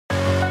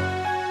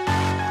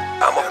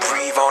I'ma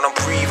breathe on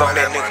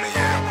that nigga.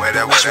 Where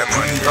that money?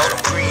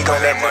 Breathe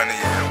on that money.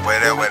 Where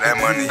that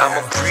money?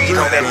 I'ma breathe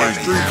on that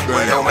money.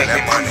 Don't make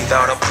me breathe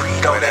out.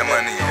 Breathe on that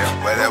money.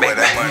 Where that money?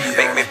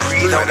 Make me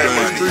breathe on that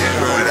money.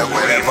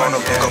 Breathe on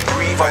the nigga.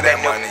 Breathe on that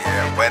money.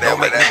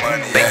 Don't make me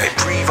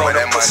breathe on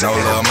that pussy. No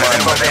little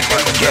money.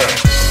 Yeah.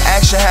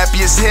 Action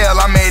happy as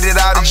hell, I made it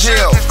out of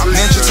jail.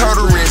 Ninja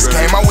Turtle wrist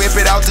game, I whip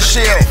it out the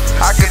shell.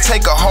 I could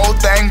take a whole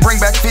thing,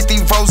 bring back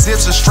 54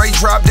 zips, a straight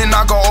drop, then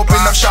I go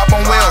open up shop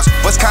on Wells.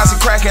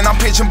 Wisconsin cracking,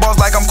 I'm pitching balls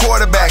like I'm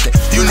quarterbacking.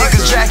 You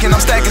niggas jacking, I'm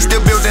stacking,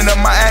 still building up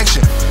my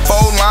action. 4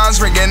 lines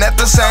ringing at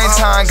the same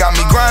time, got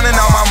me grinding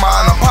on my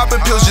mind. I'm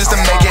popping pills just to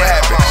make it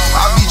happen.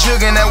 I be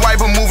jugging that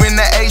wiper, moving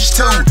to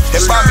H2.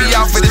 If I be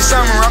out for this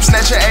summer, I'm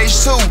snatching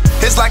H2.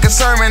 It's like a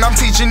sermon, I'm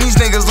teaching these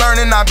niggas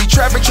learning. I be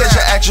trapping,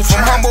 catching action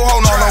from humble,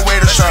 hold on the way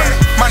to Sherman.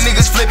 My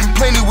niggas flipping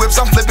plenty whips,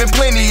 I'm flipping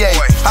plenty, ayy.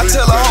 I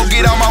tell a hoe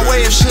get out my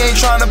way if she ain't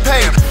tryna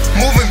pay.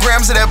 Moving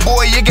grams to that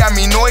boy, you got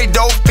me noid,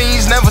 dope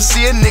fiends. Never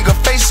see a nigga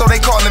face, so they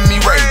calling me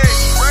Ray.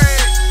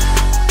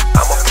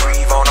 I'ma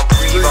breathe on that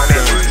money.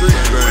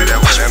 Where that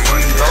money?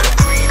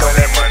 Breathe on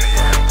that money.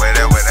 Where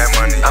that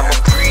money? I'ma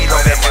breathe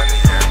on that money.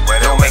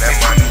 Don't make me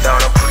breathe out.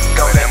 Breathe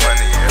on that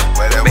money.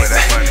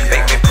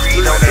 Make me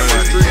breathe on that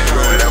money.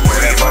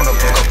 Breathe on the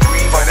nigga.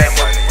 Breathe on that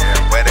money.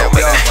 Don't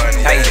make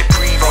me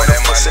breathe on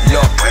that pussy.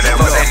 Breathe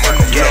on that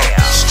money.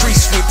 Street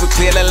sweeper,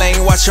 clear the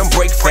lane, watch him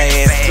break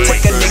fast.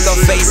 Take a nigga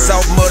face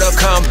off, Mortal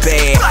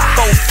Kombat.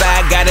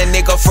 4-5, got a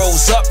nigga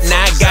froze up,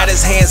 now I got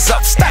his hands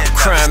up. Stop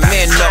crying,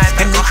 man up.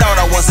 And he thought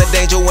I was a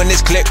danger when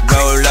this clip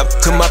roll up.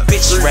 Till my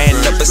bitch ran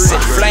up and set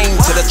flame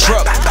to the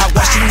truck. I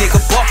watched you nigga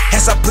buck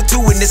as I put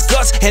 2 in his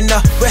guts and the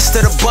rest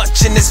of the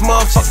bunch in this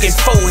motherfucking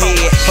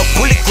forehead. A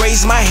bullet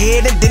grazed my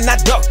head and then I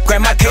duck.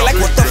 Grab my K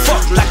like what the fuck?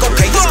 Like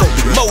okay, it's gonna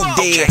be more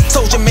dead.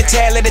 Soldier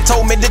mentality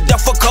told me to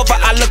duck for cover.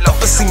 I look up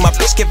and see my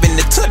bitch giving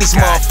it to these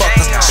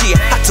motherfuckers. Shit,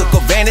 I took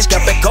advantage,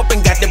 got back up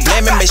and got the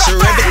blame and make sure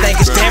everything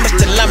is damaged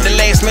till I'm the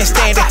last man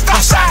standing.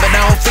 I'm sorry, but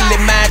I don't feel it,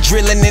 mind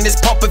drilling in this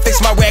pumping.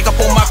 Fix my rag up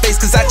on my face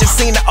cause I just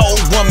seen an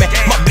old woman.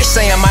 My bitch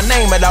saying my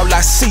name and all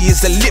I see is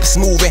the lips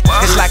moving.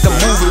 It's like a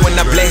movie when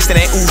I blast it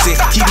ain't Uzi.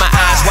 Keep my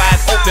eyes wide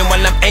open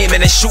when I'm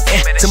aiming and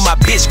shooting. Till my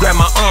bitch grab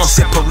my arm,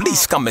 said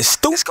police coming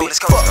stupid. I'ma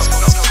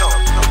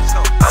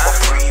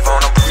breathe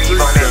on that money.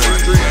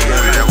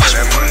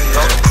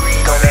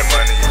 Breathe on that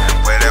money.